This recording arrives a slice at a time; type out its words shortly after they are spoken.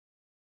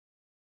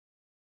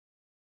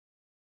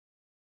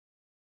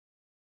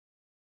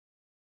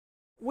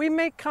We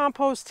make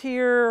compost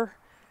here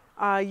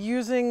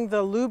using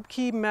the lube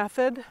key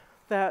method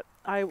that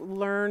I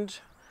learned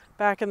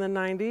back in the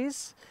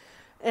 90s.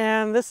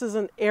 And this is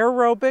an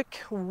aerobic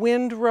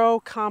windrow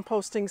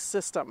composting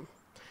system.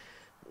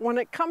 When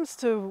it comes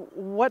to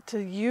what to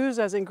use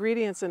as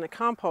ingredients in a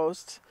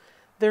compost,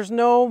 there's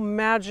no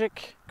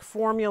magic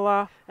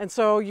formula, and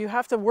so you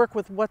have to work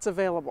with what's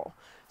available.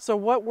 So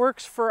what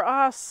works for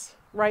us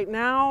right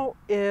now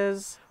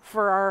is,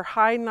 for our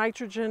high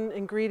nitrogen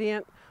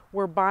ingredient,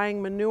 we're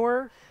buying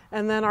manure,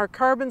 and then our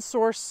carbon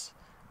source,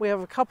 we have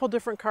a couple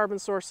different carbon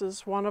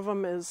sources. One of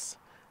them is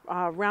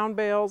round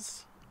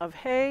bales of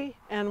hay,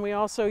 and we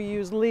also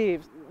use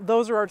leaves.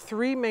 Those are our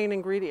three main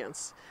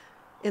ingredients.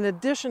 In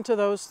addition to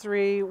those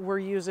three, we're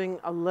using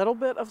a little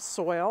bit of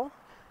soil,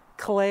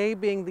 clay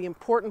being the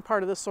important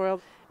part of the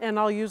soil, and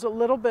I'll use a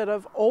little bit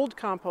of old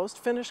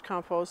compost, finished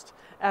compost,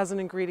 as an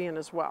ingredient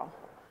as well.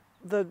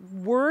 The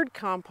word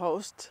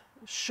compost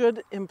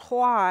should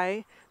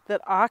imply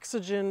that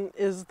oxygen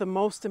is the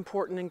most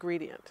important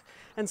ingredient.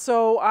 And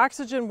so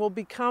oxygen will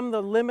become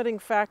the limiting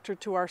factor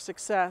to our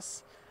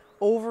success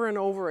over and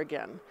over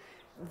again.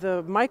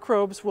 The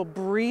microbes will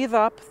breathe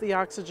up the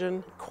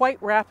oxygen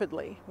quite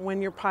rapidly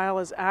when your pile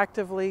is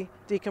actively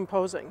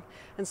decomposing.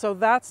 And so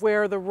that's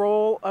where the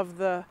role of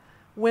the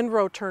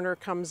windrow turner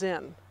comes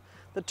in.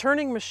 The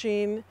turning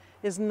machine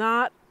is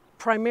not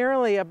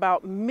primarily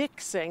about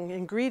mixing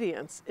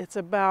ingredients. It's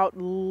about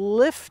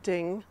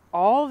lifting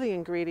all the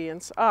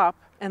ingredients up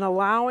and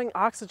allowing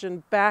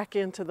oxygen back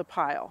into the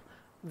pile,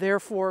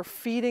 therefore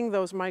feeding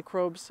those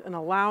microbes and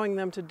allowing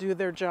them to do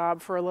their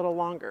job for a little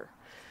longer.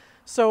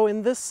 So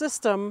in this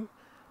system,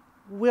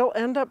 we'll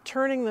end up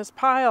turning this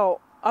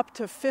pile up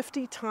to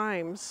 50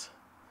 times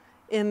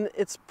in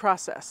its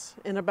process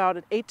in about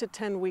an 8 to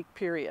 10 week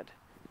period.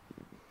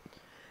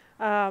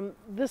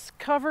 This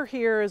cover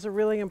here is a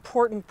really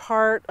important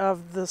part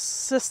of the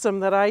system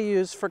that I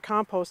use for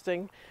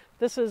composting.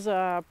 This is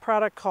a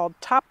product called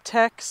Top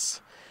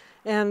Tex,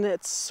 and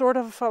it's sort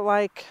of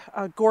like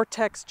a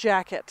Gore-Tex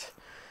jacket.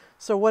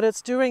 So what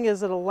it's doing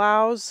is it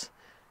allows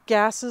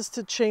gases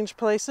to change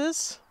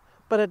places,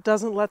 but it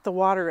doesn't let the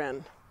water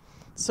in.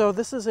 So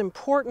this is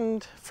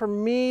important for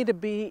me to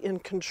be in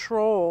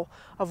control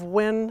of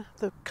when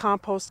the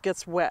compost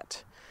gets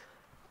wet.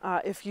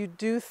 If you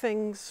do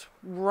things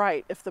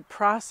right, if the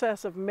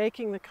process of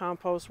making the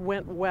compost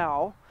went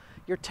well,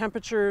 your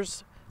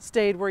temperatures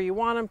stayed where you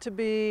want them to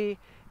be,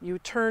 you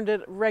turned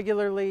it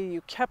regularly,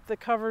 you kept the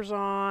covers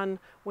on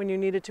when you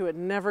needed to, it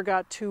never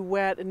got too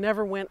wet, it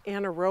never went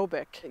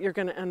anaerobic, you're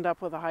going to end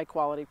up with a high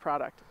quality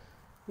product.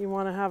 You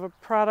want to have a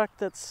product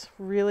that's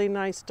really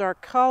nice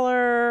dark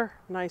color,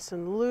 nice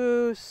and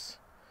loose,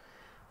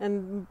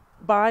 and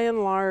by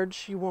and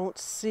large you won't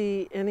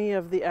see any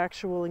of the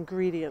actual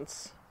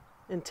ingredients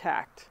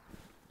intact.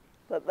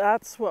 But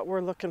that's what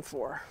we're looking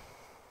for.